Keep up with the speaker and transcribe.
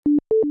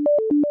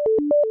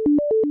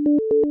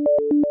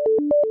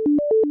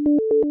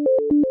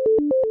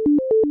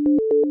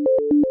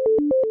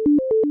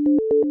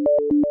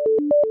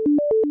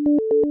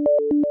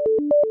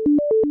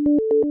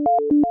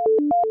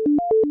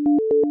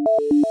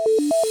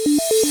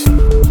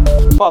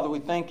Father, we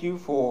thank you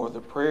for the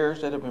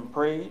prayers that have been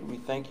prayed. We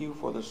thank you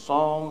for the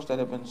songs that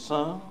have been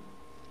sung.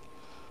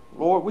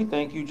 Lord, we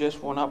thank you just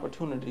for an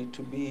opportunity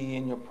to be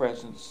in your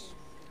presence.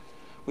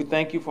 We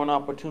thank you for an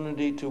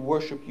opportunity to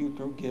worship you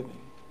through giving.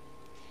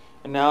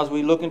 And now as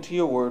we look into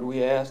your word,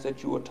 we ask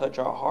that you will touch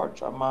our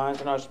hearts, our minds,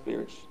 and our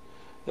spirits,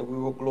 that we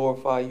will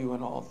glorify you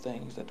in all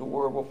things, that the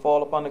word will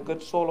fall upon the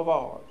good soul of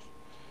our hearts,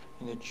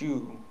 and that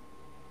you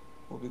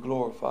will be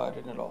glorified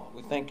in it all.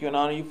 We thank you and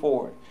honor you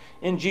for it.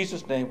 In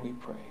Jesus' name we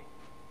pray.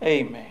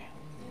 Amen.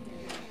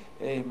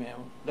 Amen.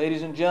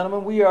 Ladies and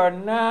gentlemen, we are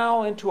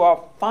now into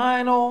our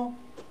final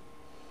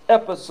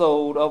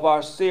episode of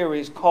our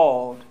series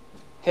called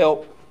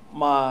Help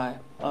My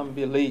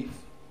Unbelief.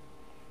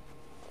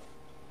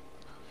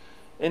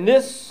 In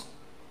this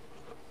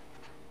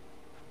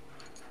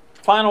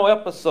final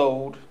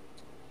episode,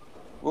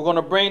 we're going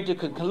to bring to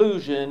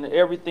conclusion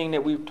everything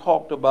that we've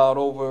talked about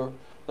over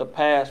the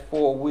past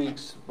 4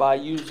 weeks by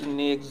using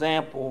the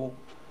example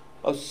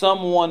of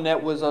someone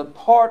that was a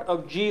part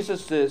of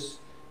Jesus's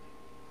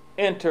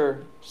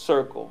inner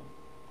circle.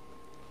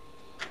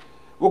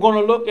 We're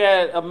going to look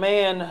at a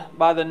man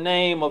by the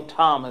name of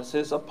Thomas,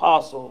 his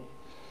apostle.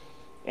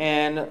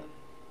 And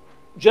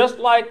just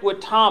like with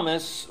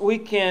Thomas, we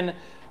can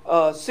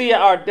see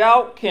our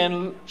doubt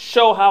can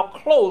show how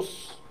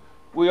close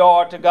we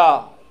are to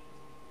God.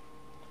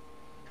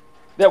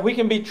 That we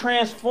can be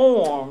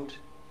transformed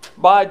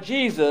by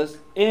Jesus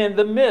in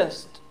the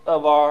midst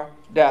of our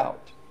doubt.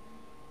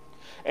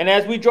 And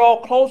as we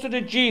draw closer to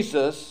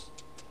Jesus,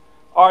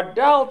 our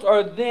doubts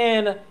are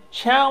then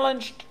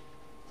challenged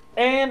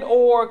and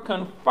or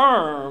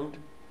confirmed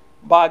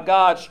by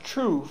God's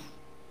truth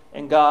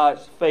and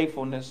God's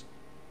faithfulness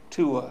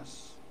to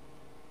us.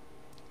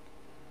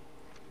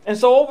 And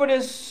so over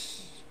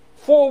this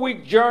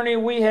 4-week journey,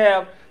 we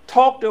have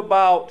talked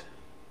about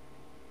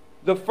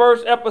the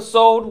first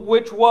episode,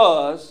 which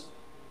was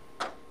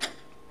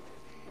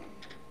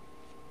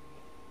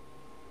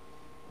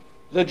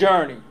the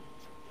journey.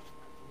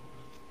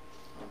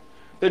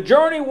 The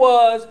journey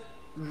was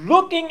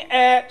looking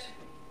at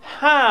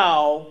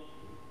how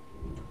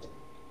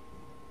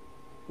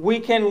we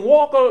can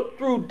walk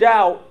through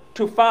doubt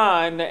to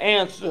find the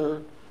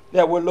answer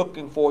that we're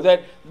looking for.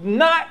 That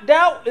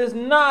doubt is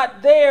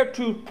not there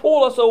to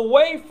pull us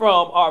away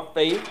from our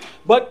faith,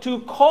 but to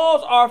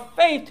cause our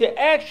faith to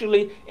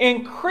actually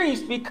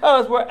increase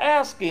because we're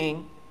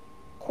asking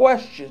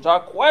questions. Our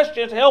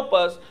questions help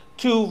us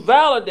to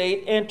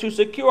validate and to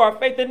secure our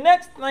faith. The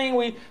next thing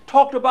we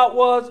talked about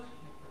was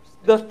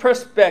the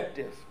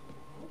perspective.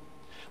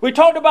 We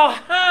talked about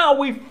how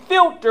we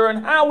filter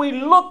and how we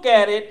look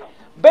at it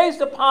based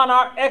upon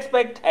our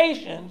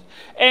expectations.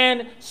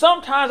 And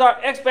sometimes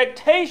our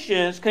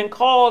expectations can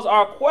cause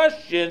our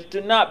questions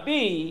to not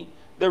be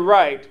the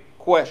right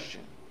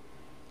question.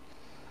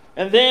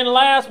 And then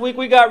last week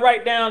we got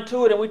right down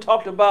to it and we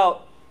talked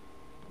about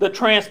the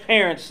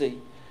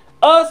transparency.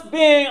 Us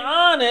being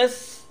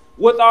honest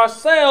with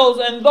ourselves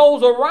and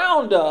those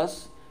around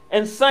us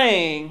and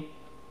saying,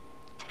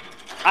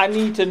 I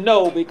need to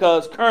know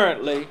because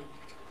currently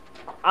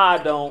I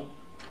don't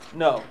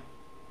know.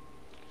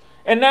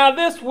 And now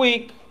this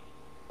week,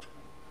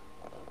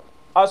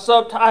 our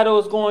subtitle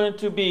is going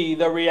to be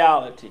The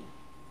Reality.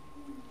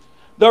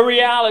 The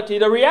reality.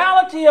 The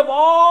reality of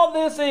all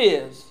this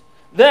is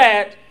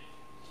that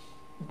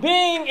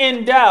being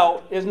in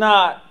doubt is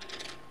not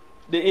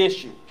the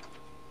issue.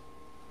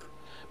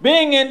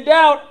 Being in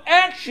doubt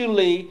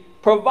actually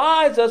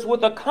provides us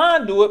with a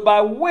conduit by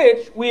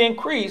which we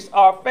increase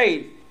our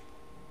faith.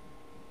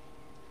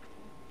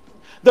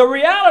 The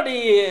reality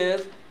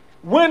is,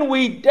 when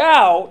we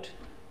doubt,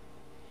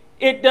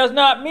 it does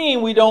not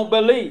mean we don't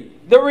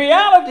believe. The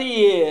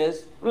reality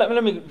is,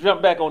 let me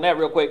jump back on that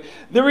real quick.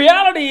 The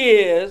reality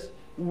is,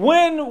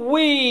 when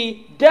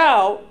we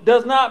doubt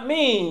does not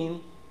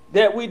mean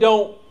that we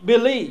don't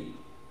believe.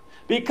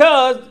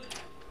 Because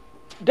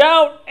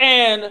doubt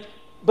and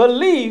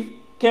belief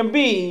can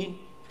be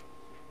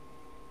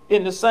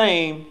in the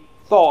same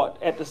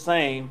thought at the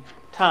same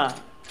time.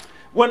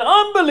 When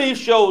unbelief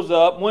shows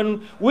up,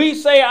 when we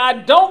say, I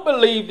don't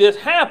believe this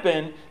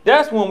happened,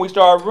 that's when we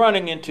start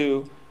running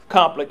into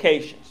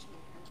complications.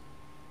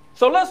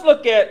 So let's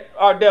look at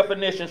our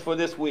definitions for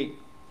this week.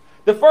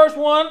 The first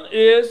one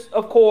is,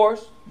 of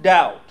course,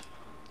 doubt.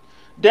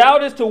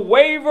 Doubt is to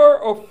waver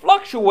or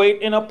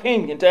fluctuate in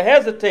opinion, to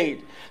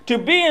hesitate, to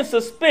be in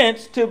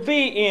suspense, to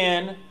be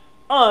in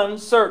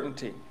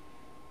uncertainty.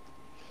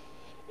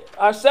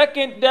 Our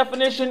second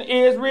definition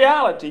is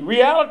reality.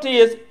 Reality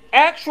is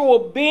actual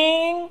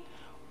being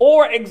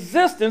or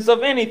existence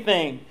of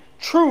anything,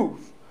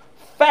 truth,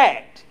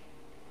 fact,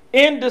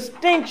 in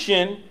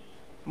distinction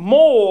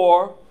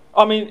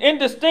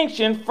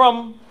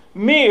from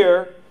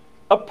mere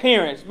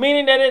appearance,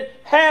 meaning that it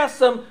has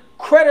some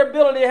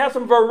credibility, it has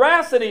some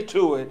veracity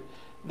to it.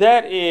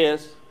 That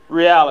is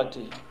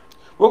reality.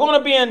 We're going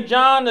to be in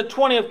John, the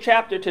 20th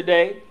chapter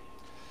today,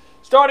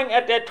 starting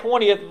at that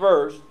 20th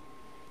verse.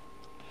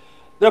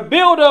 The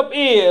build-up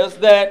is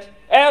that,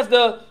 as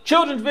the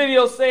children's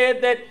video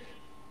said, that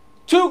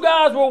two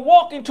guys were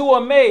walking to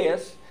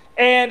Emmaus,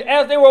 and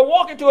as they were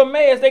walking to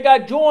Emmaus, they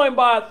got joined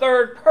by a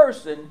third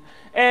person,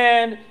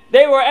 and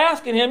they were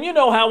asking him, you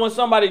know how when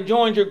somebody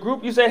joins your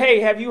group, you say, hey,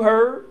 have you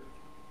heard?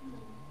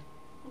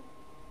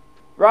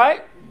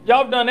 Right?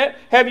 Y'all have done that.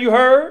 Have you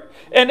heard?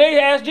 And they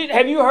asked Jesus,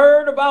 have you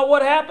heard about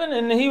what happened?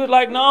 And he was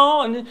like,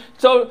 no. And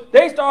so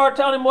they started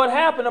telling him what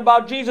happened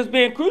about Jesus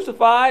being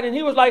crucified, and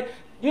he was like,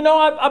 you know,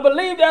 I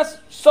believe that's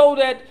so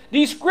that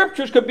these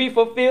scriptures could be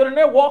fulfilled. And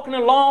they're walking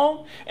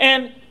along,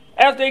 and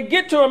as they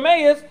get to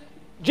Emmaus,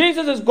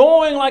 Jesus is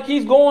going like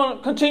he's going,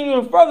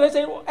 continuing further. They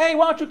say, well, hey,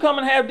 why don't you come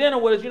and have dinner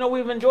with us? You know,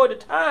 we've enjoyed the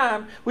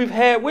time we've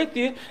had with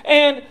you.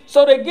 And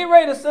so they get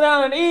ready to sit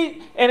down and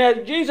eat. And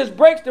as Jesus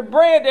breaks the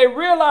bread, they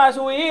realize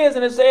who he is.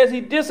 And it says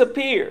he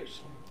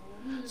disappears.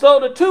 So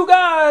the two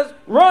guys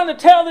run to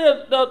tell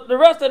the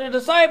rest of the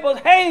disciples,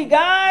 hey,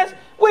 guys,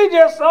 we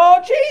just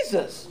saw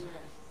Jesus.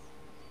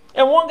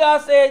 And one guy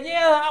said,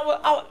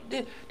 yeah,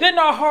 didn't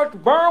our hearts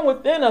burn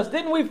within us?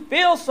 Didn't we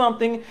feel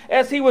something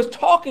as he was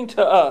talking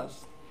to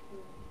us?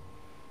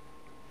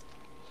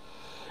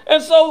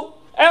 And so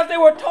as they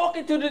were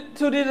talking to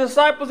the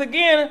disciples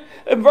again,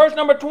 in verse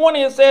number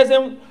 20 it says,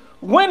 and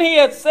when he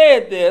had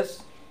said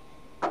this,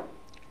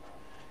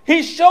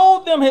 he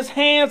showed them his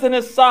hands and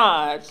his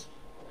sides.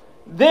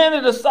 Then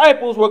the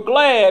disciples were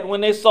glad when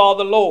they saw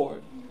the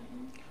Lord.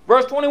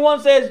 Verse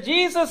 21 says,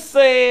 Jesus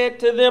said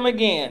to them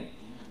again,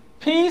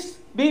 peace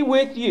be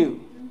with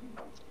you.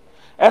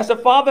 As the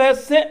Father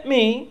has sent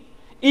me,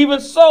 even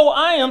so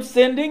I am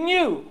sending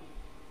you.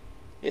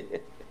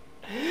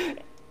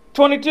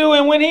 22,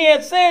 and when he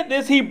had said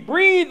this, he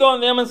breathed on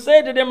them and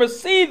said to them,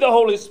 receive the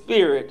Holy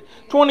Spirit.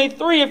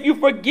 23, if you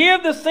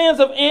forgive the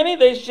sins of any,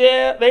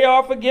 they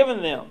are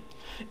forgiven them.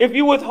 If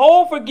you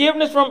withhold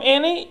forgiveness from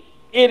any,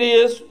 it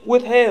is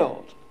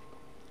withheld.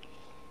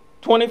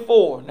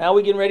 24, now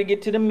we're getting ready to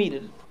get to the meat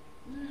of it.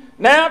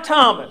 Now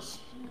Thomas,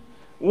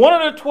 one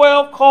of the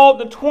 12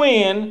 called the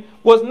twin,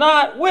 was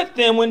not with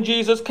them when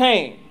Jesus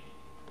came.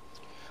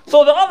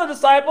 So the other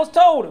disciples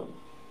told him,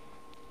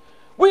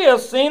 we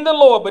have seen the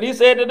Lord. But he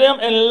said to them,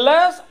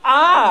 unless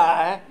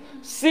I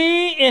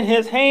see in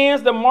his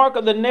hands the mark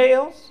of the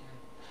nails,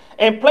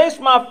 and place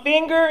my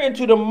finger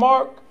into the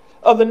mark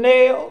of the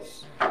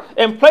nails,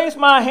 and place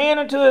my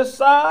hand into his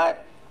side,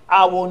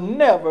 I will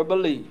never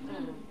believe.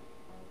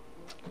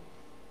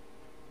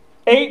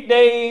 8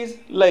 days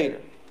later.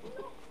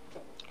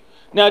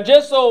 Now,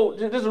 just so,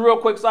 this is a real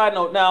quick side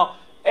note. Now,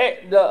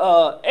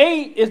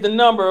 8 is the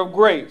number of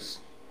grace.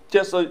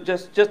 Just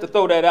to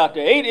throw that out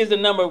there. 8 is the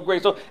number of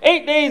grace. So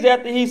 8 days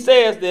after he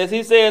says this,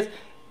 he says,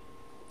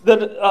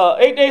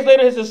 8 days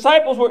later his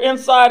disciples were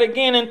inside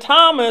again, and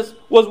Thomas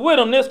was with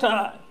them this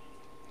time.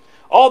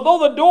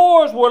 Although the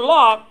doors were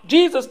locked,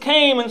 Jesus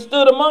came and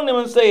stood among them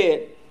and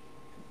said,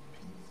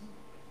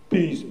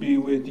 peace be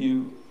with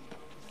you.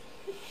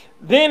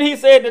 Then he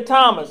said to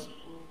Thomas,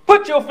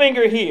 put your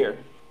finger here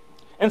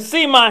and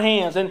see my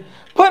hands, and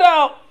put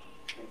out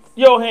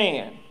your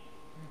hand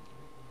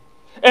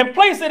and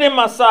place it in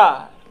my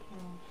side.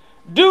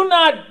 Do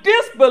not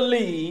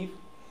disbelieve,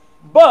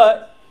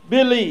 but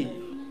believe.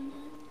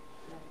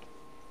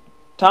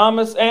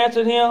 Thomas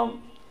answered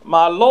him,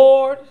 my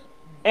Lord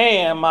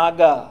and my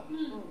God.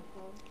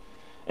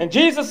 And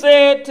Jesus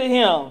said to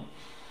him,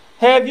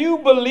 have you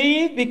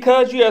believed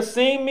because you have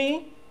seen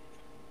me?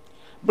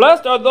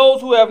 Blessed are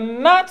those who have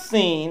not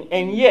seen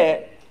and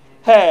yet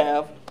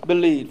have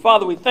believed.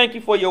 Father, we thank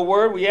you for your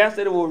word. We ask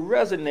that it will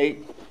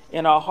resonate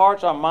in our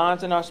hearts, our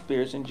minds, and our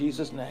spirits in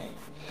Jesus' name.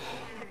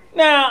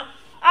 Now,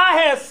 I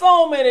had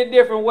so many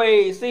different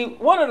ways. See,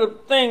 one of the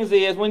things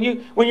is when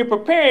you're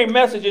preparing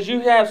messages, you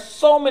have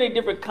so many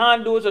different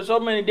conduits or so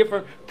many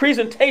different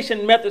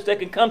presentation methods that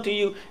can come to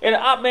you. And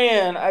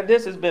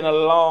this has been a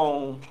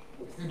long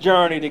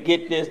journey to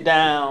get this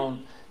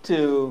down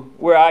to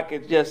where I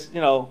could just,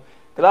 because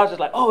I was just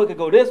like, oh, it could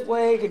go this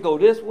way, it could go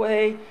this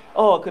way,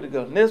 oh, it could have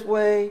gone this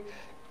way.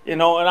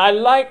 And I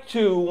like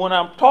to, when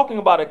I'm talking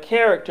about a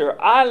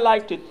character, I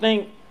like to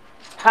think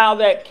how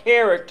that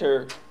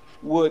character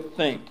would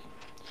think.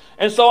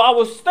 And so I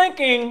was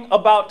thinking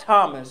about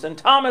Thomas. And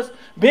Thomas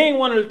being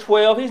one of the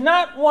 12, he's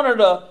not one of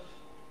the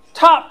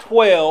top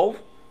 12,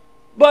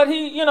 but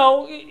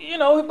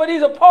but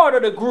he's a part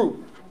of the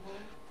group.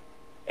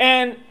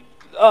 And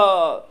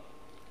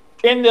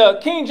in the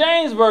King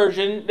James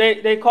Version,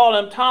 they call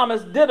him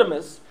Thomas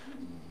Didymus.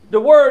 The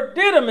word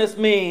Didymus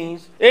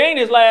means, it ain't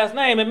his last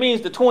name, it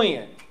means the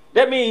twin.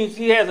 That means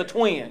he has a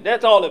twin.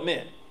 That's all it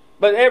meant.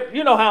 But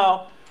you know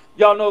how,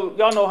 y'all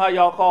know how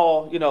y'all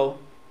call,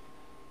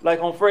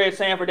 like on Fred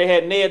Sanford, they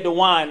had Ned the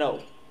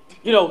Wino.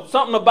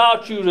 Something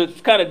about you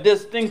that kind of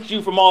distincts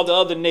you from all the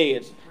other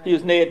Neds. He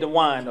was Ned the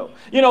Wino.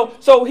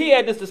 So he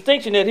had this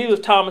distinction that he was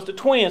Thomas the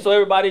twin. So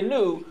everybody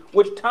knew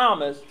which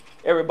Thomas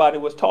everybody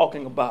was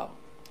talking about.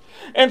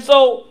 And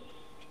so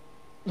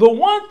the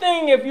one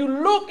thing, if you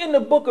look in the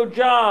book of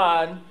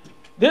John,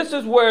 this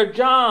is where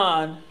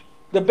John,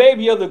 the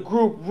baby of the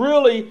group,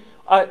 really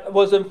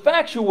was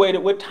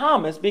infatuated with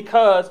Thomas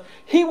because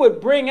he would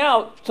bring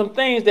out some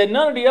things that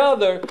none of the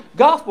other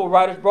gospel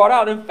writers brought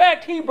out. In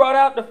fact, he brought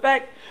out the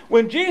fact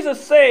when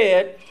Jesus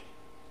said,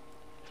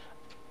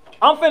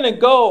 I'm finna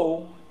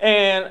go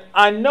and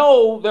I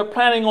know they're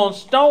planning on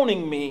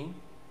stoning me.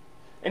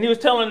 And he was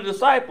telling the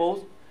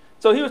disciples,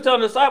 so he was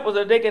telling the disciples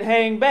that they could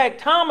hang back.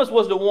 Thomas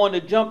was the one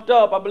that jumped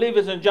up. I believe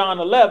it's in John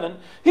 11.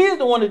 He's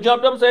the one that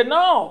jumped up and said,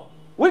 no,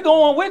 we're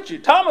going with you.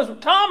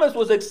 Thomas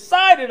was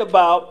excited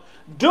about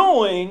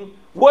doing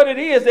what it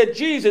is that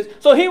Jesus,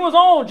 so he was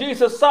on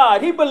Jesus'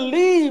 side. He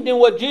believed in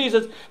what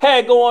Jesus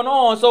had going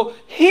on. So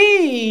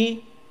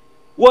he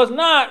was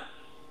not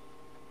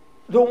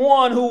the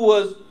one who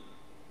was,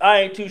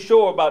 I ain't too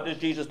sure about this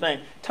Jesus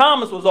thing.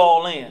 Thomas was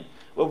all in.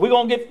 But if we're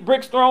going to get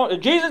bricks thrown,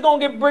 if Jesus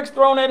going to get bricks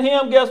thrown at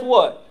him, guess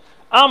what?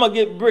 I'm going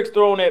to get bricks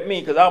thrown at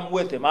me because I'm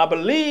with him. I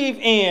believe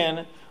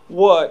in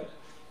what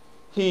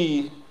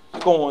he's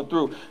going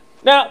through.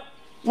 Now,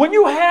 when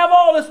you have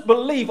all this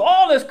belief,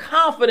 all this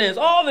confidence,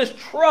 all this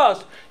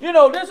trust,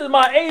 this is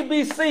my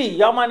ABC.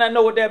 Y'all might not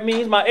know what that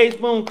means. My ace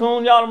boom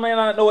coon. Y'all might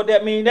not know what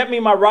that means. That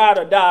means my ride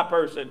or die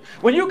person.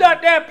 When you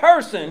got that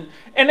person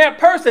and that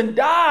person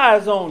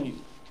dies on you,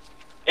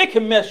 it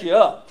can mess you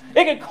up.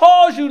 It can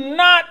cause you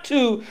not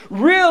to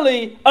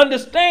really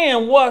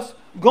understand what's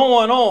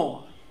going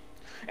on.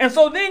 And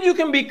so then you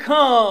can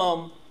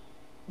become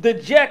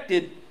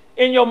dejected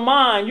in your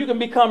mind. You can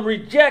become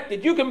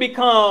rejected. You can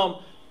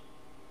become,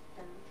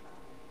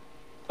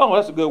 oh,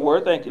 that's a good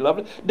word. Thank you,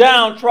 lovely.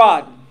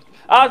 Downtrodden.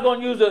 I was going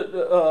to use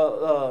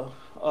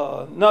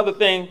another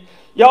thing.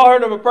 Y'all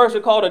heard of a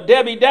person called a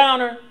Debbie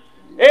Downer?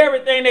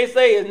 Everything they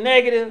say is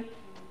negative.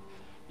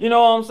 You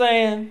know what I'm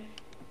saying?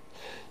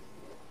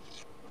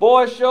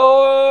 Boy,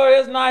 sure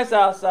is nice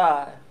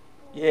outside.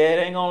 Yeah, it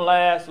ain't going to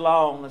last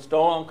long. The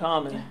storm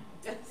coming.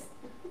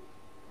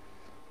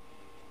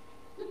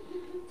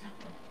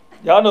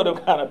 Y'all know them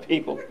kind of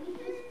people.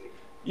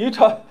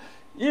 Everything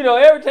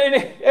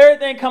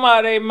come out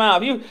of their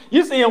mouth. You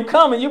see them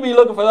coming, you be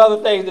looking for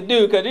other things to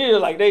do because you're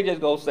like they just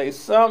gonna say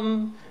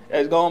something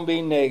that's gonna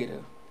be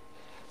negative.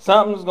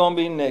 Something's gonna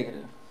be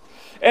negative.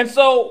 And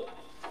so,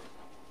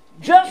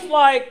 just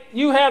like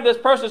you have this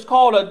person that's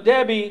called a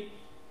Debbie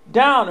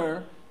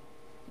Downer,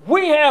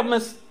 we have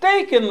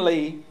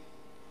mistakenly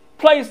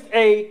placed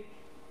a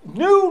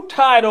new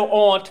title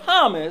on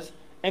Thomas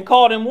and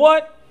called him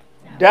what?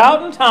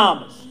 Doubting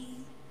Thomas.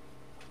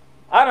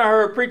 I done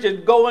heard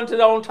preachers go into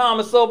on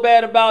Thomas so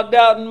bad about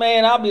doubting,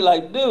 man, I'll be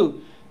like,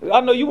 dude, I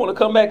know you want to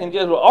come back and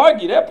just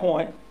argue that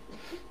point.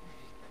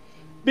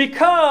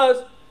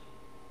 Because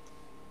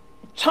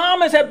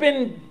Thomas had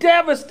been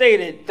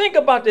devastated. Think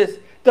about this.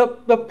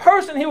 The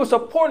person he was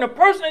supporting, the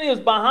person that he was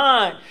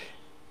behind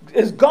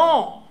is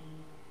gone.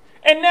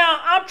 And now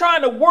I'm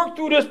trying to work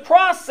through this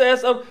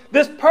process of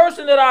this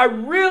person that I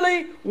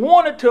really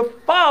wanted to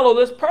follow,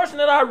 this person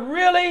that I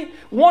really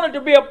wanted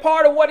to be a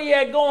part of what he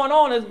had going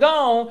on is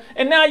gone.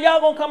 And now y'all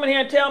gonna come in here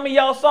and tell me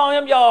y'all saw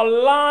him, y'all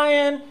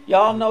lying.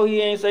 Y'all know he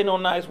ain't say no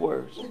nice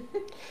words.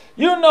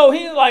 You know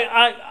he's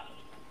like,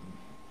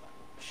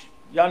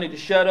 y'all need to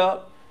shut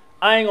up.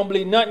 I ain't gonna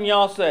believe nothing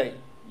y'all say.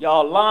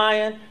 Y'all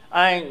lying.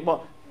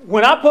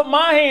 When I put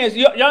my hands,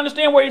 y'all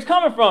understand where he's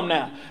coming from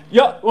now.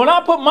 When I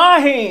put my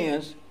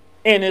hands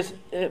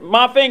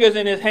my fingers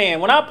in his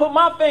hand, when I put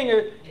my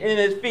finger in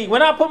his feet,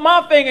 when I put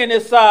my finger in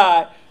his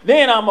side,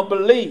 then I'm going to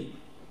believe.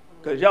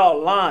 Because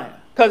y'all lying.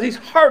 Because he's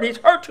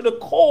hurt to the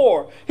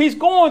core. He's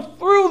going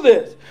through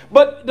this.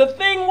 But the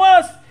thing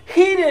was,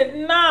 he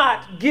did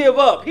not give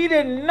up. He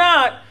did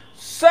not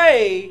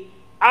say,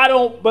 I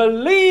don't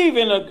believe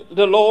in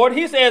the Lord.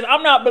 He says,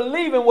 I'm not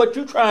believing what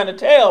you're trying to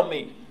tell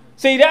me.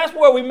 See, that's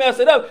where we mess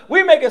it up.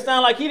 We make it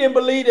sound like he didn't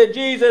believe that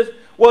Jesus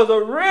was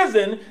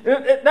arisen.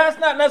 That's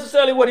not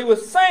necessarily what he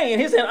was saying.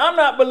 He said, I'm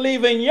not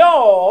believing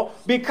y'all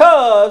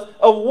because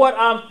of what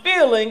I'm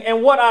feeling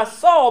and what I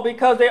saw,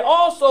 because they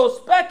also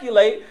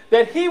speculate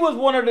that he was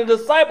one of the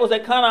disciples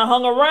that kind of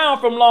hung around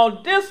from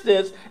long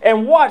distance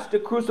and watched the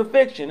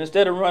crucifixion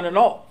instead of running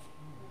off.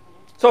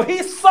 So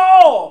he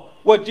saw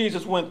what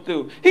Jesus went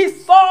through. He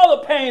saw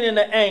the pain and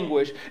the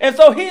anguish. And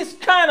so he's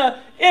kind of,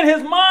 in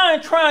his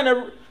mind, trying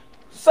to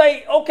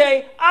say,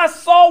 okay, I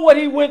saw what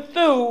he went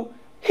through.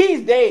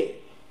 He's dead.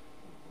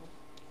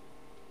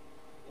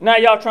 Now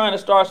y'all trying to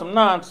start some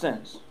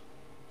nonsense.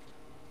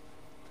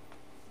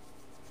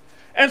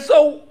 And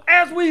so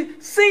as we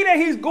see that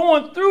he's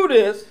going through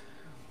this,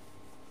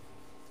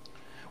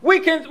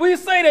 we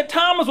say that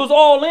Thomas was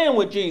all in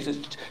with Jesus.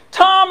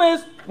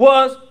 Thomas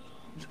was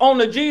on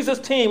the Jesus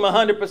team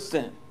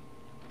 100%.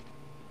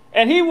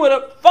 And he would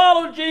have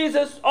followed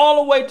Jesus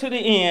all the way to the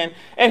end.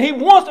 And he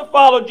wants to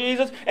follow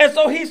Jesus. And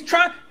so he's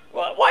trying.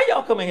 Why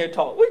y'all come in here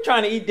talking? We're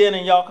trying to eat dinner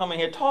and y'all come in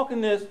here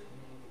talking this.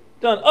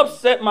 Done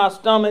upset my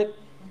stomach.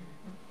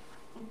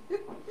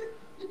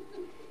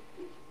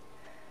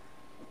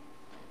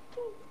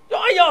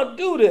 Why y'all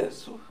do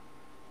this?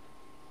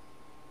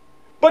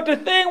 But the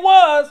thing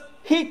was,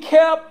 he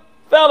kept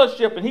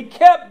fellowshipping. He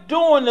kept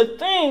doing the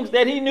things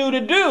that he knew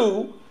to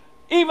do,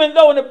 even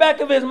though in the back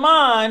of his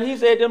mind, he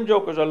said, them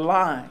jokers are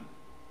lying.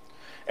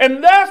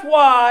 And that's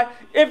why,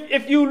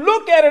 if you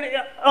look at it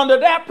under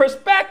that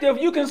perspective,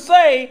 you can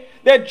say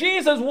that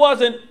Jesus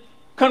wasn't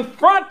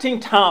confronting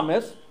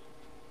Thomas.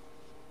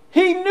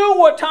 He knew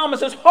what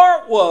Thomas's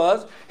heart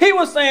was. He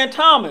was saying,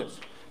 Thomas,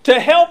 to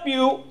help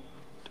you,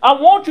 I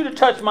want you to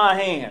touch my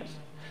hands.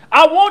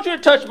 I want you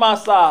to touch my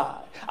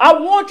side. I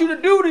want you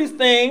to do these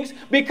things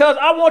because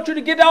I want you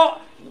to get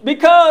out.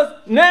 Because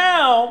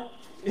now,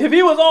 if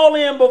he was all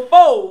in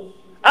before,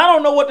 I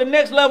don't know what the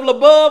next level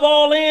above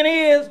all in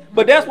is,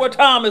 but that's where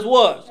Thomas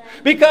was.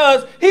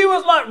 Because he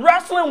was like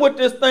wrestling with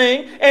this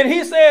thing, and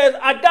he says,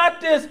 I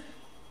got this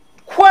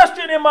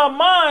question in my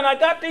mind. I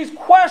got these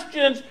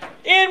questions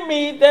in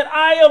me that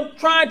I am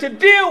trying to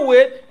deal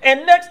with,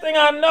 and next thing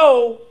I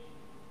know,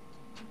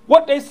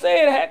 what they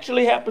said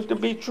actually happens to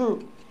be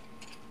true.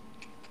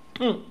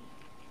 Can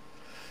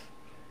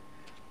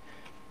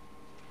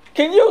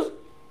you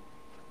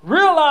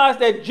realize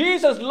that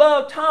Jesus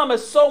loved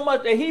Thomas so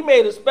much that he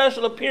made a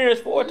special appearance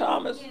for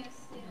Thomas? Yes.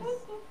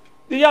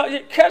 Did y'all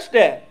catch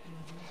that?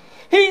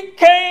 He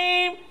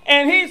came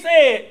and he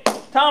said,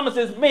 Thomas,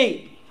 it's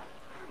me.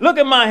 Look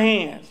at my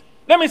hands.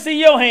 Let me see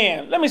your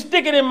hand. Let me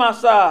stick it in my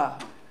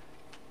side.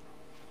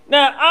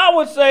 Now, I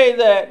would say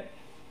that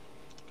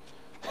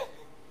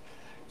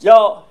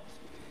y'all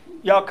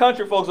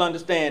country folks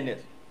understand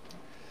this.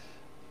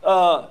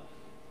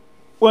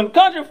 When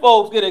country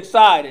folks get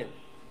excited,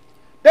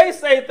 they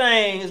say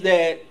things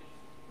that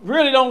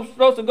really don't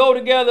supposed to go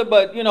together,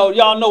 but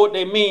y'all know what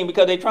they mean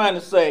because they're trying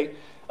to say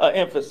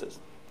emphasis.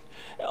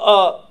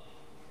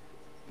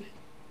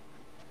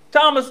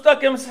 Thomas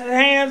stuck his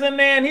hands in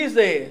there and he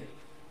said,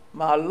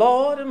 my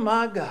Lord and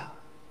my God.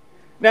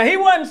 Now he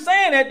wasn't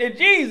saying that to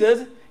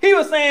Jesus, he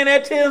was saying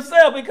that to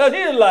himself because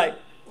he was like,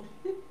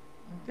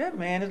 that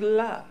man is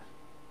alive.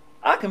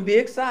 I can be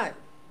excited.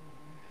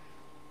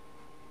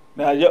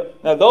 Now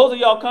those of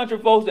y'all country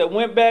folks that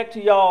went back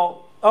to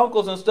y'all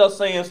uncles and stuff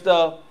saying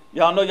stuff,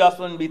 y'all know y'all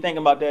shouldn't be thinking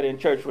about that in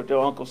church with their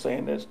uncles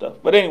saying that stuff.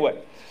 But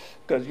anyway,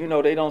 because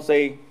they don't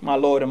say my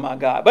Lord and my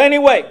God. But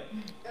anyway,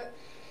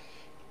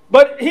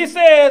 but he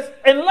says,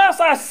 unless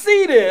I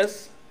see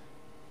this,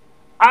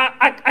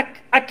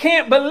 I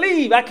can't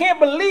believe. I can't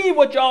believe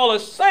what y'all are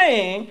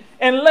saying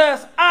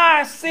unless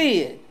I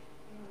see it.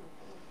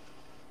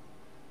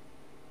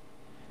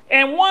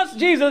 And once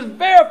Jesus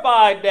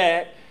verified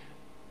that,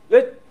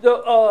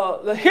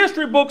 the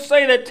history books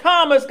say that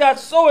Thomas got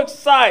so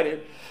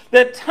excited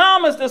that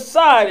Thomas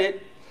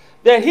decided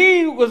that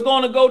he was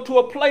going to go to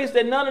a place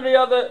that none of the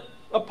other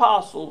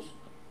apostles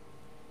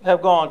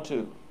have gone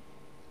to.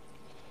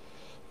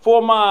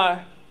 For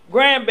my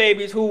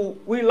grandbabies who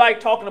we like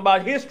talking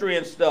about history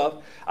and stuff,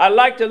 I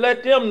like to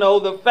let them know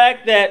the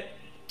fact that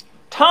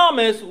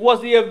Thomas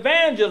was the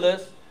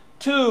evangelist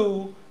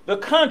to the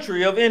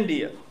country of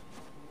India.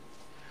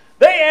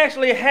 They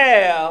actually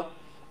have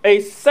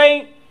a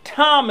St.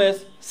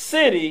 Thomas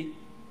city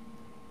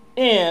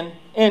in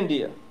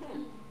India.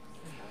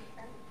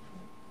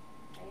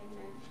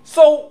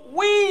 So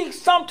we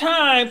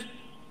sometimes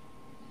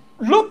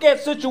look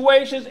at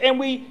situations and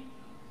we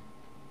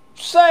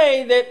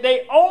say that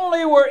they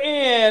only were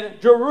in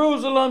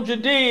Jerusalem,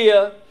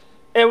 Judea,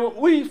 and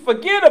we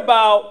forget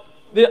about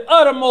the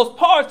uttermost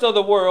parts of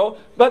the world,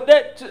 but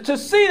that to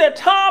see that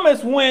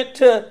Thomas went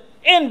to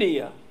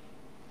India.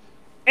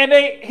 And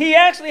he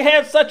actually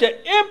had such an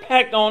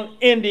impact on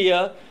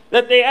India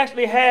that they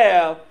actually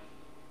have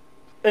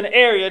an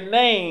area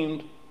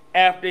named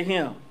after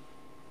him.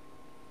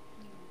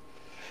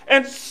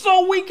 And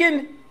so we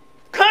can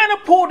kind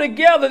of pull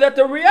together that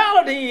the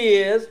reality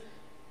is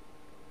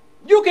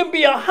you can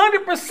be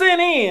 100%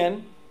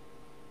 in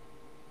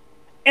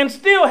and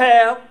still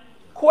have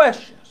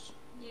questions.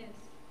 Yes.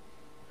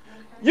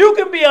 Okay. You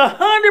can be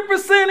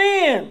 100%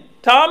 in,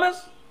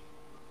 Thomas,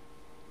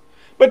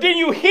 but then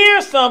you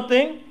hear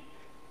something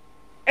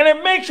and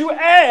it makes you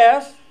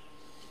ask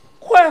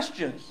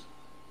questions.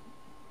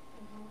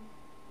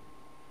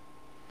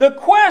 The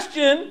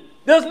question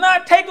does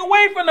not take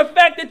away from the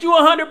fact that you're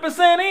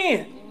 100%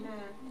 in.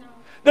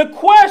 The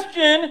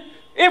question,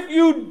 if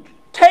you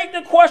take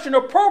the question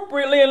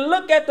appropriately and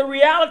look at the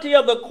reality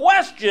of the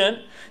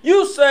question,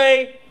 you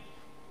say,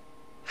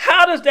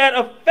 how does that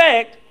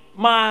affect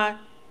my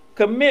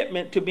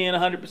commitment to being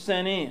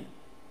 100% in?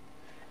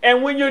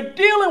 And when you're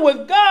dealing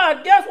with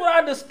God, guess what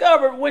I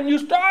discovered? When you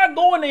start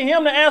going to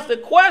him to ask the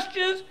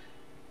questions,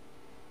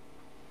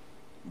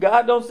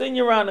 God don't send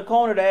you around the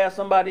corner to ask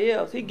somebody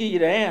else. He give you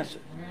the answer.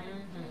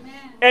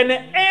 And the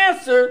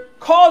answer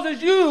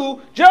causes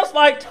you, just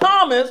like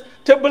Thomas,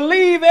 to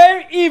believe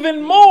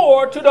even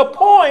more to the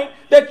point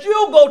that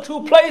you'll go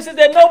to places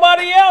that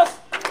nobody else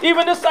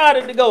even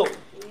decided to go.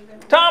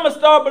 Thomas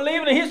started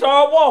believing and he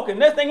started walking.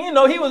 Next thing you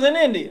know, he was in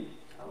India.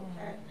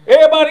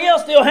 Everybody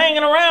else still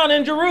hanging around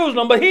in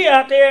Jerusalem, but he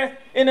out there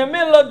in the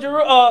middle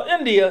of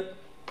India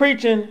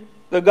preaching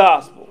the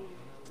gospel.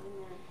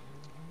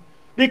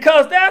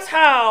 Because that's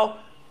how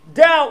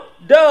doubt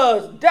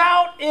does.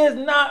 Doubt is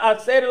not,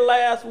 I said it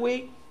last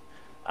week,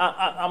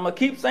 I'm going to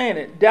keep saying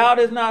it, doubt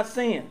is not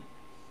sin.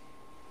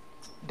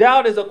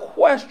 Doubt is a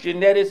question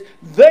that is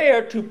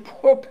there to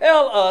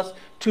propel us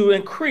to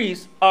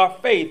increase our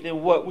faith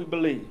in what we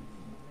believe.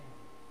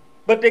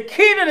 But the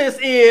key to this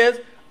is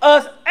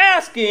us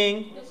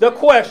asking the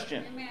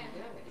question.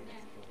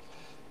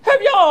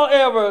 Have y'all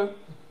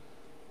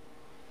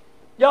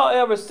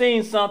ever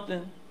seen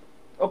something?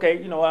 Okay,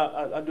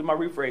 I do my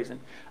rephrasing.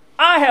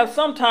 I have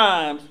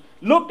sometimes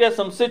looked at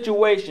some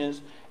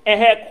situations and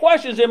had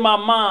questions in my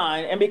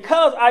mind, and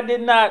because I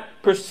did not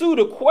pursue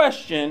the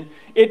question,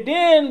 it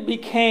then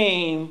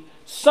became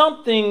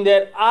something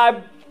that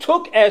I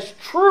took as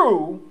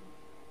true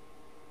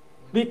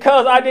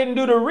because I didn't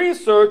do the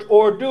research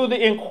or do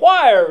the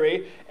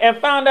inquiry and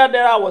found out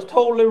that I was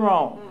totally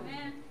wrong.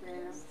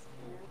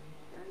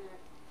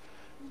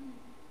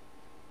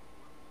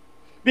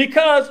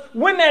 Because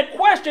when that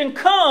question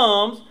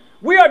comes,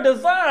 we are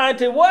designed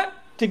to what?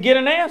 To get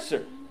an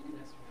answer.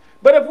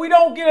 But if we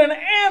don't get an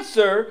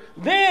answer,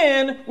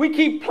 then we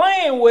keep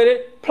playing with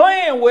it,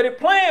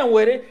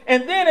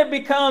 and then it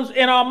becomes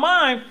in our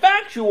mind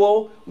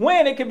factual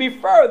when it can be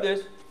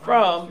furthest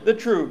from the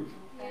truth.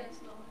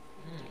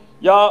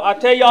 Y'all, I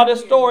tell y'all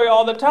this story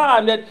all the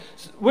time that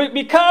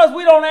because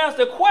we don't ask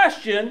the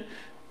question,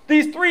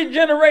 these 3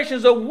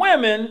 generations of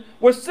women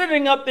were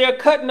sitting up there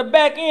cutting the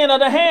back end of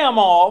the ham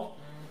off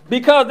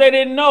because they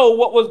didn't know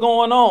what was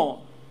going on.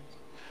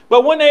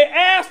 But when they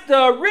asked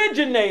the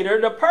originator,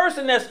 the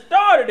person that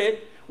started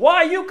it,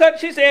 why you cut,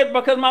 she said,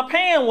 because my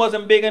pan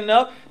wasn't big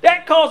enough.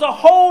 That caused a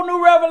whole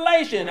new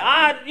revelation.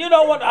 I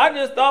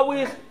just thought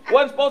we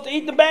wasn't supposed to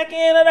eat the back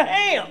end of the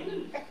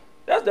ham.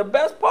 That's the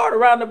best part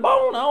around the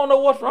bone. I don't know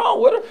what's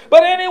wrong with it.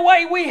 But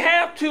anyway, we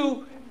have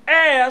to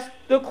ask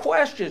the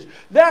questions.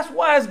 That's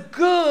why it's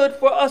good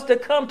for us to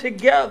come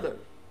together.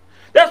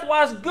 That's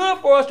why it's good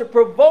for us to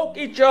provoke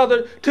each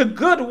other to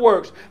good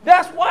works.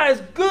 That's why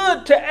it's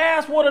good to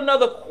ask one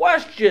another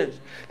questions.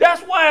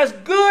 That's why it's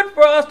good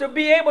for us to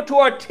be able to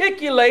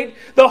articulate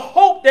the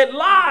hope that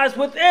lies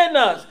within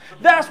us.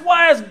 That's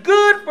why it's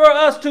good for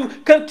us to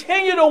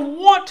continue to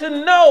want to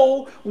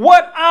know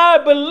what I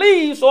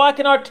believe so I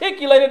can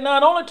articulate it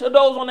not only to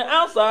those on the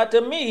outside,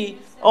 to me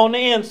on the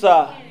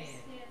inside.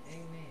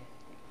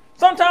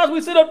 Sometimes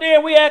we sit up there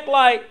and we act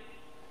like,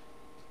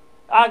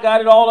 I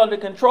got it all under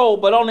control,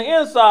 but on the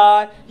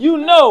inside, you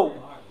know,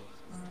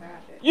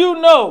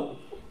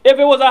 if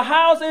it was a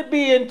house, it'd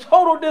be in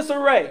total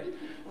disarray.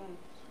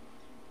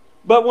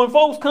 But when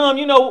folks come,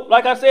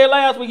 like I said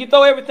last week, you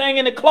throw everything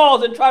in the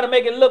closet and try to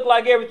make it look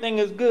like everything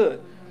is good.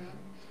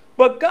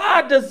 But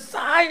God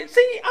desires,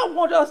 I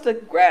want us to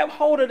grab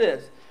hold of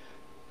this.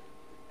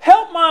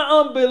 Help my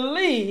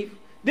unbelief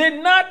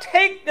did not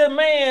take the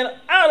man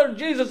out of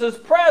Jesus'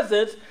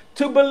 presence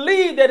to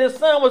believe that his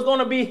son was going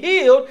to be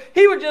healed.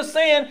 He was just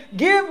saying,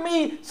 give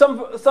me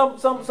some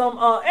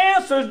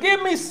answers.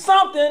 Give me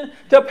something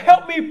to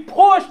help me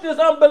push this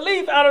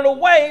unbelief out of the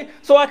way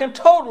so I can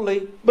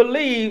totally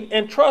believe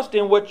and trust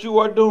in what you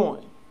are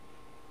doing.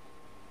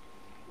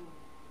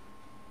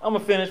 I'm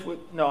going to finish with,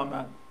 no, I'm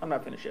not. I'm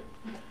not finished yet.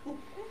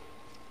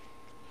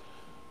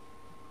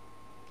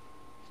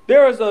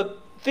 There is a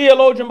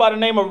theologian by the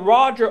name of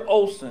Roger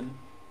Olson.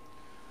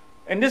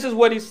 And this is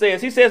what he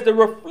says. He says, the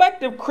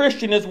reflective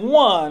Christian is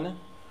one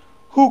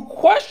who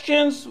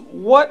questions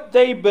what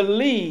they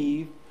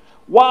believe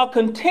while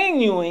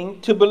continuing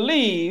to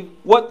believe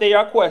what they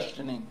are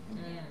questioning.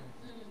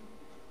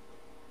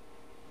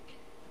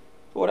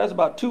 Boy, that's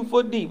about 2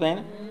 foot deep, ain't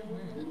it?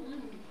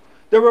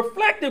 The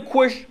reflective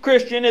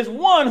Christian is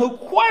one who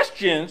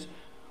questions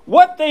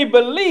what they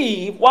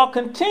believe while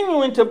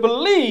continuing to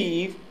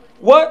believe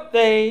what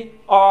they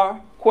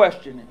are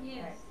questioning.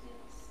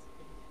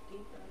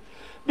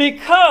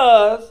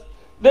 Because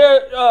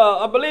there,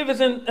 I believe it's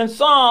in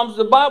Psalms,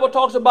 the Bible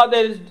talks about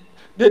that it's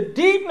the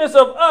deepness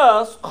of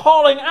us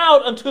calling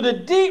out unto the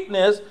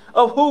deepness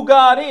of who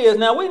God is.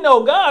 Now we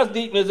know God's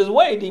deepness is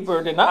way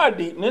deeper than our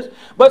deepness,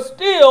 but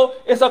still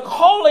it's a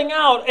calling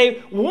out,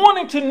 a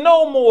wanting to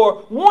know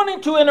more, wanting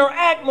to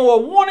interact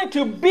more, wanting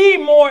to be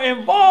more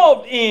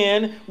involved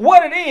in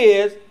what it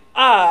is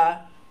I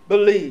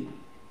believe.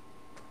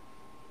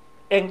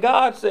 And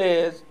God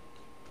says,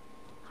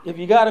 if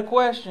you got a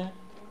question,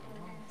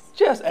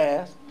 just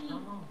ask.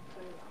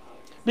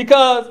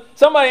 Because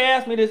somebody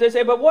asked me this, they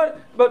say,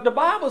 but the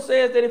Bible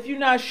says that if you're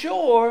not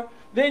sure,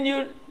 then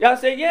y'all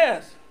say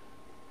yes.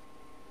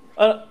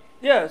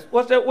 Yes.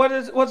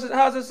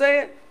 How's it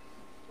say it?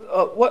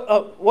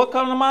 What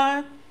comes to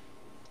mind?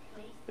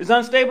 Is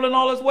unstable in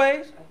all its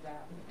ways?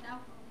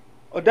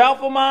 A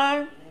doubtful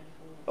mind?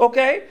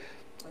 Okay.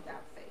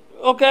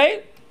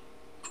 Okay.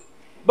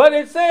 But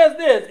it says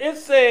this. It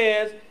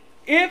says,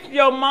 if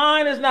your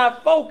mind is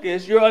not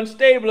focused, you're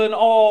unstable in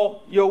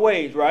all your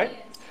ways, right?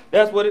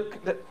 Yes.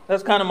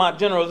 That's kind of my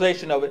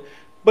generalization of it.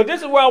 But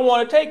this is where I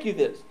want to take you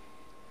this.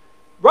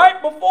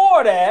 Right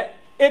before that,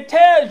 it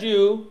tells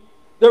you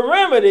the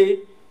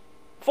remedy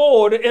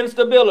for the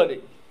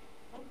instability.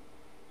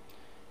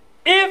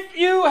 If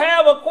you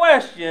have a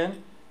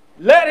question,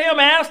 let him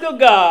ask of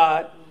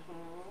God,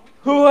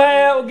 who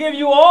will give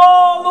you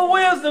all the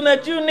wisdom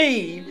that you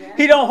need.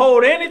 He don't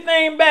hold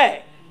anything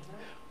back.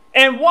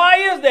 And why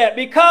is that?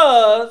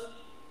 Because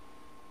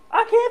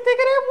I can't think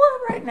of that word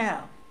right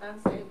now.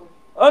 Unstable.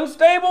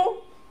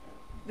 Unstable?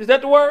 Is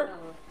that the word?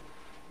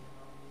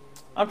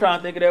 I'm trying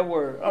to think of that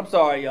word. I'm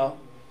sorry, y'all.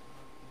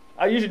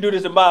 I usually do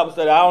this in Bible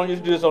study. I don't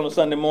usually do this on a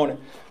Sunday morning.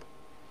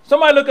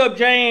 Somebody look up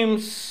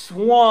James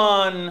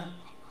 1,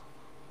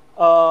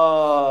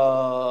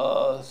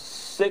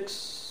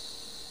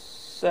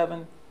 6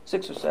 or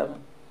 7.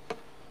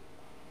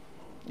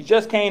 It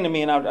just came to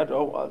me, and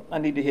I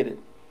need to hit it.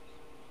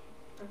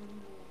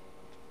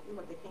 You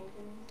want the King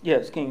James?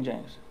 Yes, King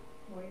James.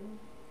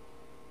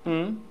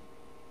 Hmm?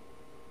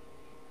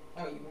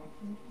 Oh, you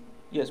want?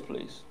 Yes,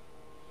 please.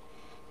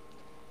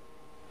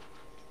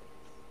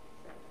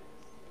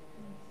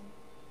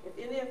 If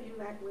any of you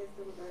lack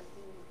wisdom,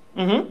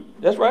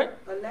 That's right.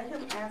 but let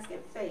him ask in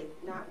faith,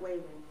 not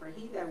wavering. For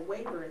he that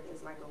wavereth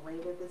is like a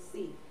wave of the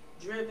sea,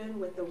 driven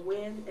with the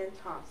wind and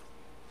tossed.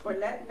 For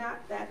let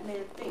not that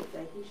man think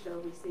that he shall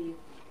receive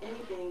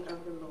anything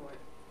of the Lord.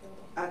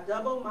 A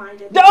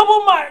double-minded.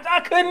 Double-minded.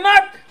 I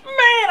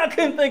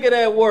couldn't think of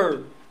that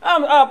word.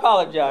 I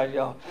apologize,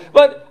 y'all.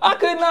 But I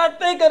could not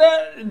think of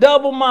that.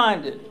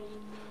 Double-minded.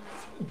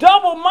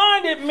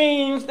 Double-minded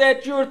means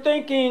that you're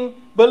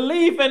thinking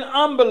belief and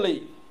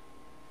unbelief.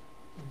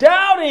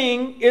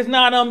 Doubting is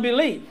not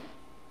unbelief.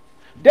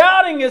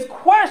 Doubting is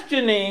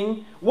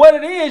questioning what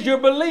it is you're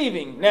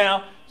believing.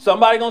 Now,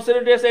 somebody going to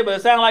sit there and say, but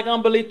it sounds like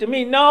unbelief to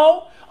me.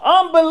 No,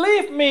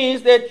 unbelief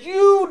means that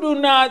you do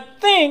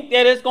not think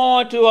that it's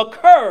going to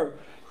occur.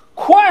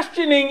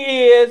 Questioning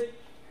is,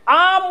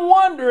 I'm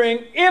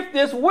wondering if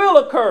this will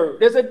occur.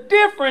 There's a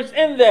difference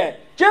in that.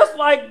 Just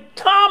like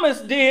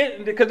Thomas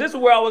did, because this is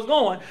where I was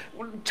going.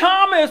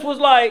 Thomas was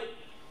like,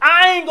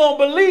 I ain't going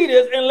to believe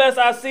this unless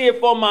I see it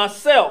for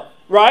myself,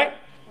 right?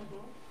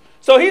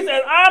 So he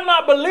said, I'm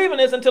not believing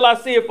this until I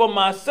see it for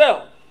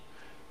myself.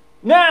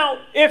 Now,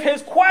 if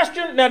his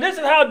question, now this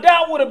is how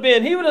doubt would have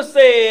been. He would have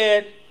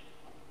said,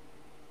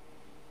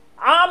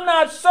 I'm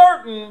not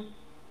certain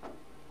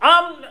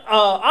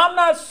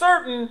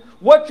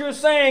what you're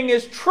saying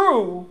is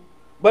true,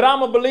 but I'm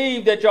going to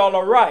believe that y'all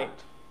are right.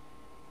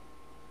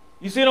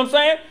 You see what I'm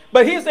saying?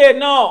 But he said,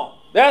 no,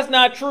 that's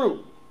not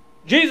true.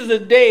 Jesus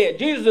is dead.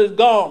 Jesus is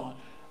gone.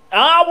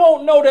 I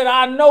won't know that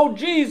I know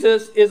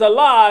Jesus is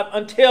alive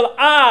until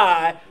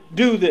I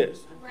do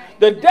this. Right.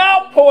 The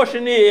doubt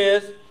portion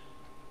is,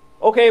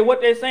 okay, what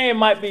they're saying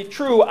might be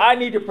true. I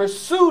need to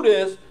pursue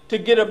this to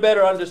get a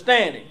better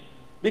understanding.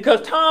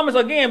 Because Thomas,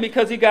 again,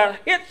 because he got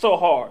hit so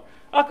hard.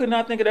 I could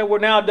not think of that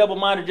word now.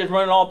 Double-minded just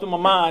running all through my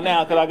mind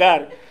now because I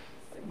got it.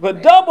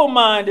 But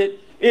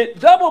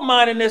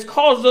double-mindedness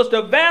causes us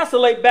to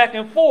vacillate back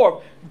and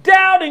forth.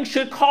 Doubting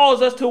should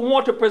cause us to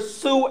want to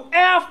pursue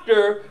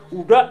after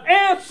the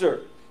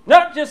answer.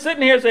 Not just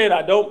sitting here saying,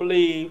 I don't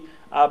believe,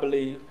 I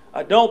believe,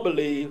 I don't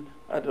believe,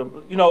 I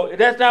don't. You know,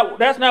 that's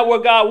not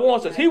what God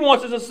wants us. He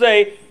wants us to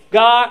say,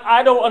 God,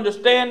 I don't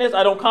understand this.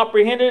 I don't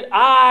comprehend it.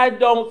 I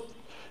don't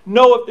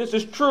know if this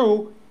is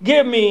true.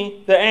 Give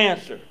me the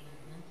answer.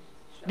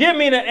 Give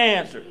me the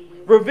answer.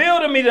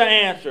 Reveal to me the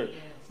answer.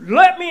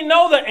 Let me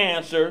know the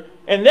answer.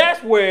 And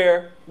that's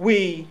where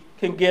we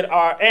can get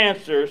our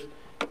answers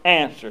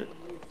answered.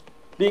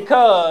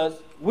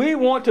 Because we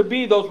want to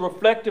be those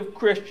reflective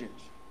Christians.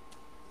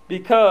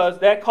 Because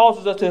that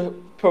causes us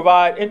to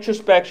provide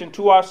introspection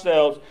to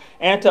ourselves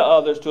and to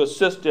others to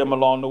assist them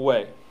along the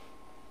way.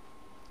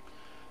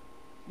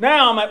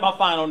 Now I'm at my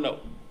final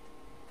note.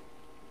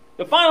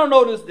 The final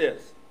note is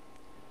this.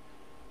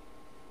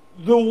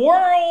 The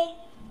world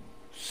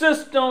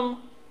system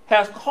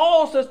has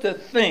caused us to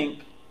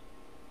think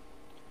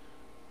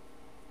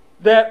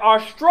that our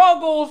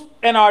struggles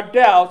and our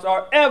doubts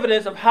are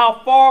evidence of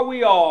how far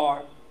we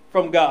are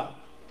from God.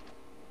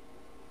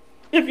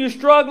 If you're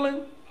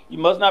struggling, you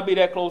must not be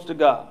that close to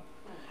God.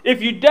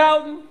 If you're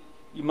doubting,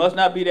 you must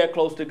not be that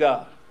close to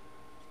God.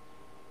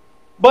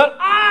 But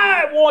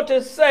I want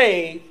to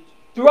say,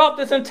 throughout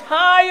this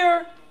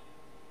entire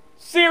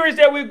series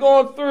that we've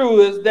gone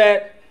through, is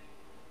that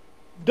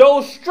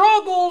those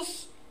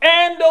struggles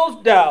and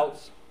those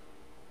doubts,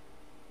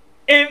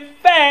 in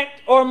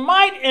fact, or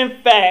might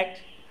in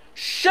fact,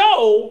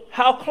 show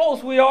how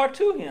close we are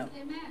to Him.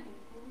 Amen.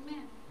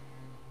 Amen.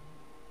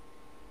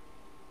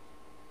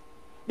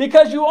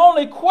 Because you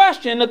only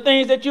question the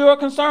things that you are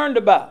concerned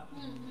about.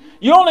 Mm-hmm.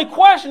 You only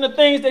question the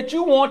things that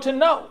you want to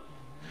know.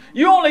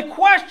 You only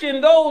question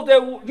those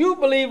that you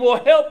believe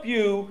will help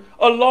you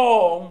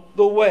along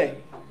the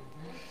way.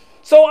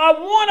 So I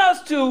want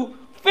us to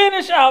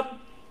finish out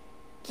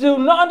to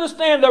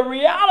understand the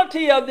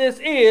reality of this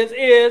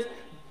is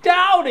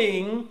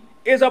doubting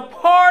is a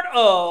part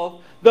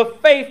of the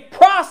faith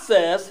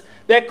process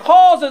that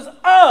causes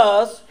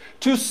us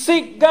to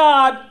seek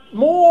God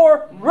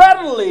more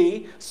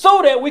readily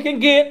so that we can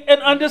get an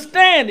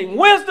understanding.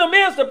 Wisdom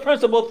is the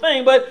principal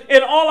thing, but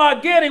in all our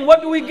getting,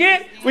 what do we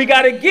get? We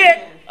got to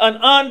get an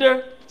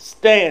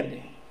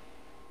understanding.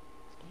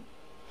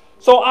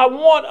 So I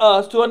want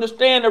us to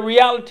understand the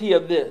reality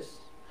of this.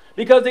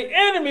 Because the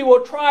enemy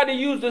will try to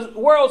use this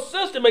world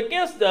system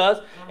against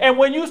us. And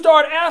when you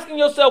start asking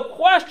yourself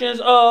questions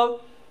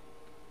of,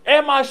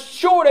 am I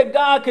sure that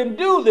God can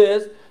do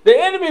this? The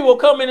enemy will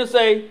come in and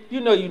say, you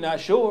know you're not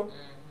sure.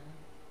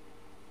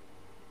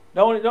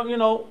 Don't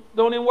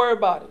even worry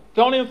about it.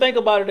 Don't even think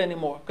about it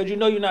anymore because you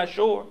know you're not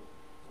sure.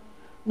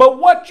 But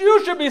what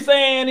you should be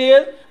saying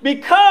is,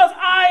 because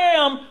I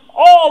am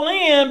all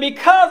in,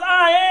 because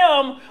I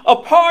am a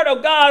part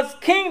of God's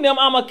kingdom,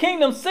 I'm a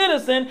kingdom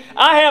citizen,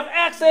 I have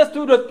access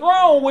to the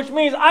throne, which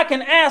means I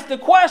can ask the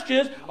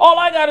questions. All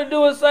I got to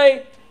do is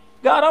say,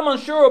 God, I'm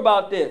unsure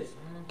about this.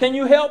 Can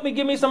you help me?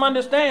 Give me some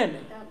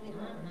understanding.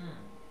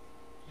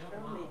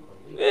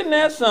 Isn't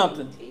that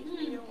something?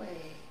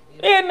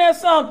 Isn't that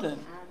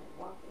something?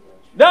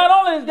 Not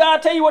only does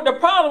God tell you what the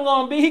problem is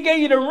going to be, he gave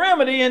you the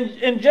remedy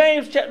in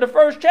James, the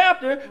first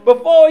chapter,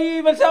 before he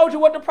even told you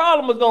what the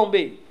problem was going to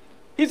be.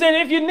 He said,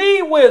 if you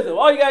need wisdom,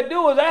 all you got to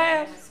do is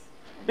ask.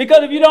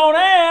 Because if you don't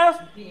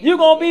ask, you're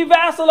going to be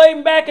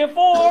vacillating back and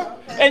forth,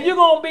 and you're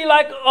going to be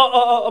like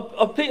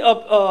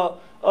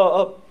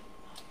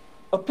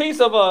a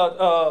piece of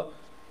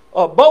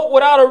a boat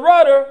without a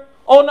rudder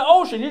on the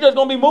ocean. You're just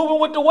going to be moving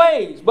with the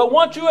waves. But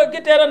once you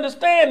get that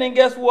understanding,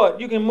 guess what?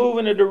 You can move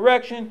in the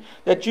direction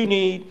that you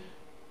need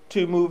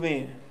to move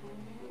in.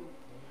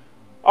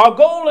 Our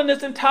goal in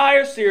this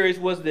entire series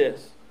was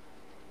this: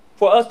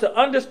 for us to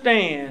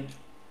understand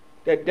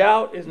that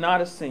doubt is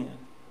not a sin.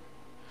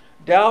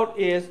 Doubt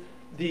is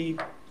the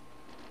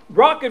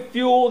rocket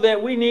fuel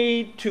that we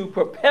need to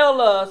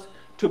propel us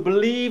to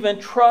believe and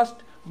trust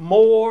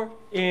more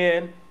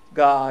in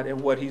God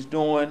and what he's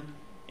doing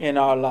in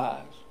our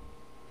lives.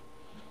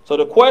 So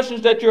the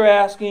questions that you're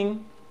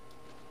asking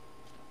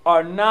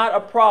are not a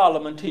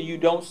problem until you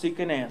don't seek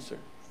an answer.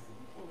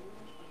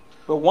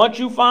 But once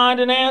you find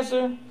an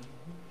answer,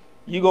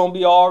 you're going to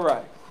be all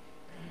right.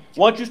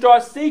 Once you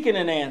start seeking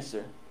an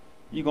answer,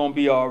 you're going to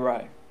be all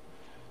right.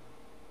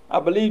 I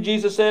believe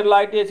Jesus said it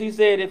like this. He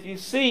said, if you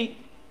seek,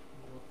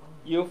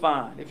 you'll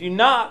find. If you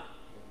knock,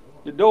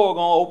 the door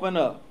going to open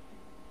up.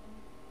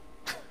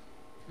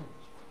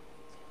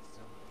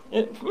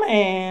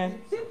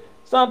 Man,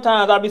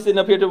 sometimes I'll be sitting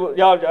up here,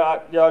 y'all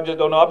just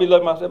don't know. I'll be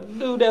looking at myself,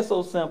 dude, that's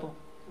so simple.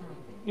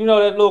 You know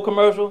that little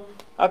commercial?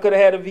 I could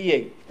have had a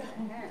V8.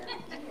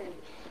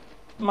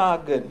 My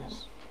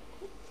goodness.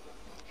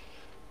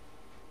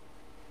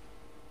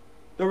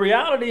 The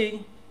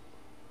reality,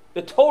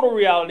 the total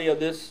reality of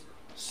this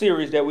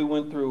series that we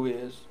went through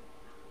is,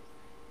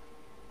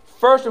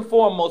 first and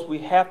foremost, we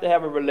have to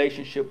have a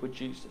relationship with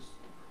Jesus.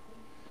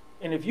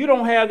 And if you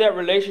don't have that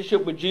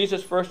relationship with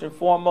Jesus first and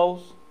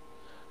foremost,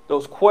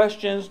 those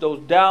questions,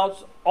 those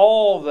doubts,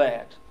 all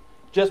that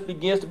just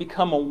begins to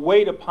become a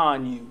weight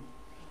upon you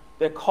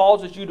that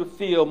causes you to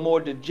feel more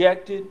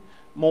dejected,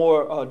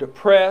 more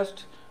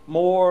depressed,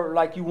 more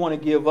like you want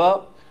to give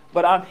up.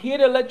 But I'm here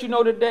to let you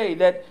know today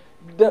that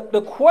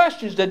the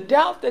questions, the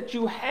doubts that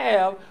you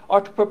have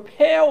are to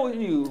propel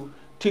you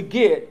to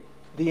get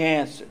the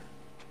answer,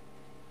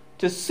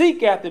 to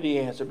seek after the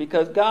answer,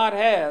 because God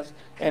has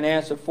an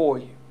answer for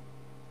you.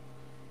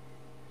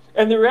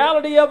 And the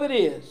reality of it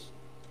is,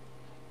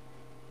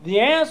 the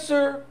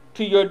answer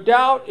to your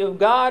doubt, if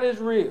God is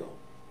real,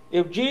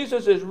 if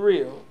Jesus is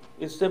real,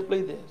 is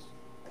simply this.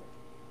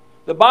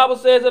 The Bible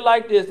says it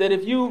like this, that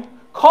if you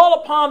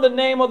call upon the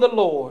name of the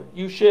Lord,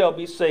 you shall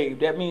be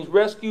saved. That means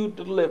rescued,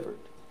 delivered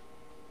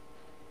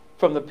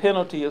from the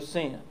penalty of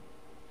sin.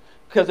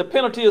 Because the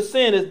penalty of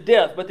sin is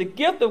death, but the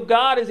gift of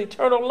God is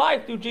eternal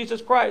life through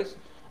Jesus Christ,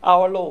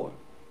 our Lord.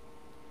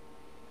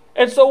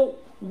 And so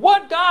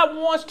what God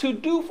wants to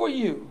do for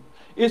you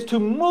is to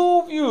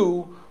move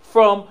you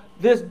from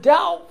this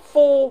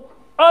doubtful,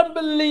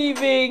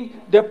 unbelieving,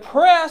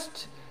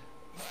 depressed,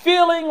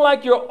 feeling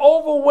like you're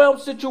overwhelmed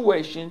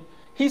situation.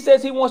 He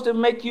says he wants to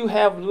make you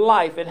have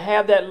life and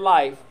have that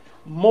life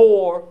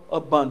more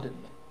abundantly.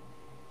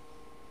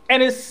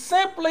 And it's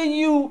simply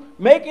you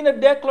making a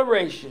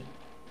declaration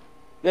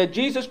that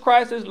Jesus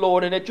Christ is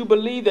Lord and that you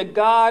believe that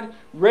God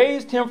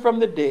raised him from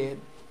the dead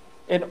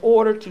in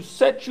order to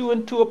set you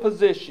into a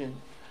position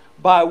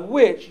by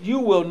which you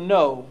will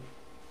know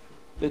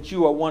that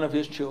you are one of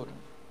his children.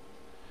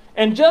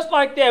 And just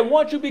like that,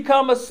 once you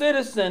become a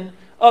citizen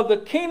of the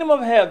kingdom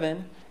of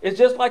heaven, it's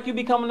just like you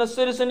becoming a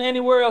citizen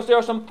anywhere else. There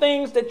are some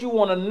things that you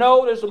want to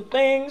know. There's some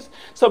things,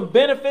 some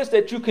benefits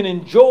that you can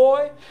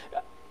enjoy.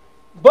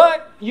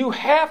 But you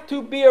have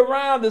to be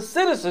around the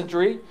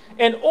citizenry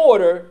in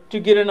order to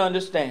get an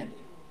understanding.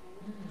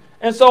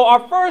 And so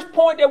our first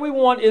point that we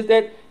want is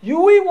that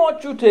we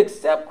want you to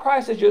accept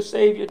Christ as your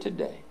Savior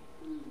today.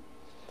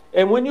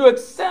 And when you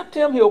accept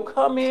him, he'll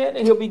come in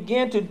and he'll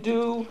begin to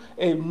do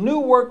a new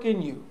work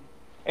in you.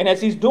 And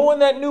as he's doing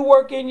that new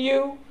work in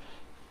you,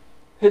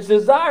 his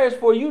desire is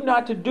for you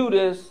not to do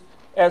this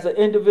as an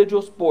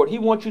individual sport. He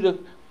wants you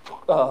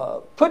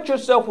to put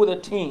yourself with a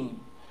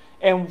team.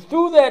 And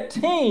through that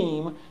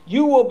team,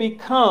 you will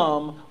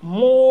become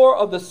more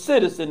of the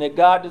citizen that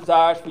God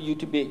desires for you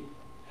to be.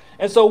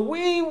 And so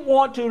we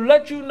want to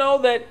let you know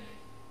that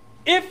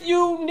If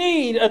you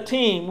need a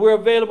team, we're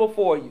available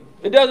for you.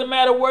 It doesn't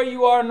matter where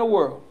you are in the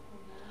world.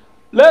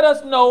 Let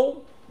us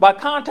know by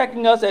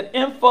contacting us at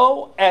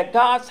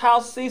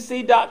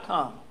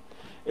info@godshousecc.com.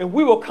 And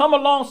we will come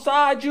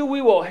alongside you.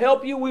 We will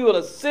help you. We will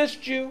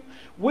assist you.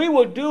 We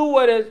will do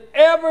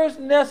whatever is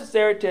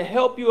necessary to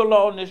help you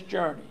along this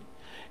journey.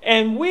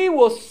 And we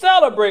will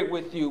celebrate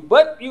with you.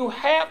 But you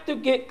have to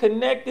get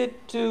connected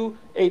to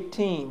a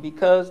team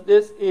because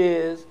this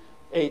is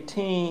a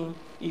team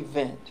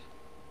event.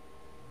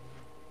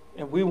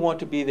 And we want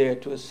to be there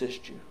to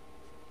assist you.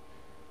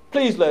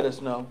 Please let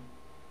us know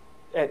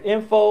at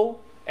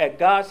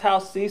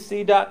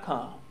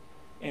info@godshousecc.com.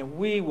 And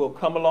we will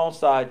come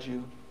alongside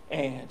you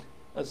and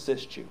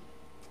assist you.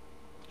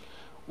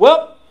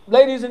 Well,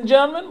 ladies and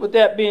gentlemen, with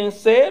that being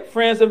said,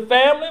 friends and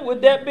family,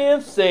 with that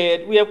being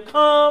said, we have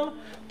come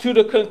to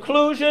the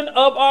conclusion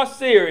of our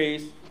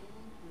series,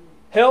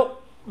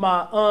 Help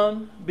My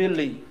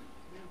Unbelief.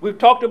 We've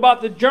talked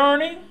about the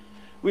journey,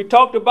 we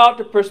talked about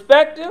the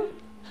perspective,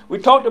 we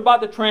talked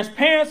about the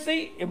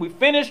transparency, and we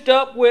finished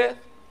up with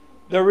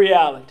the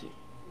reality.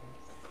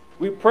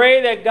 We pray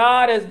that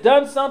God has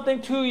done something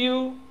to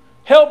you,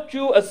 helped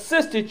you,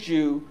 assisted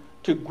you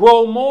to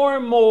grow more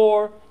and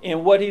more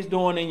in what He's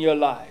doing in your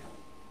life.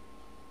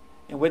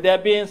 And with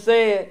that being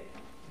said,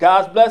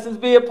 God's blessings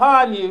be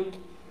upon you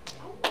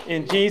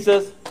in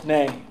Jesus'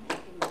 name.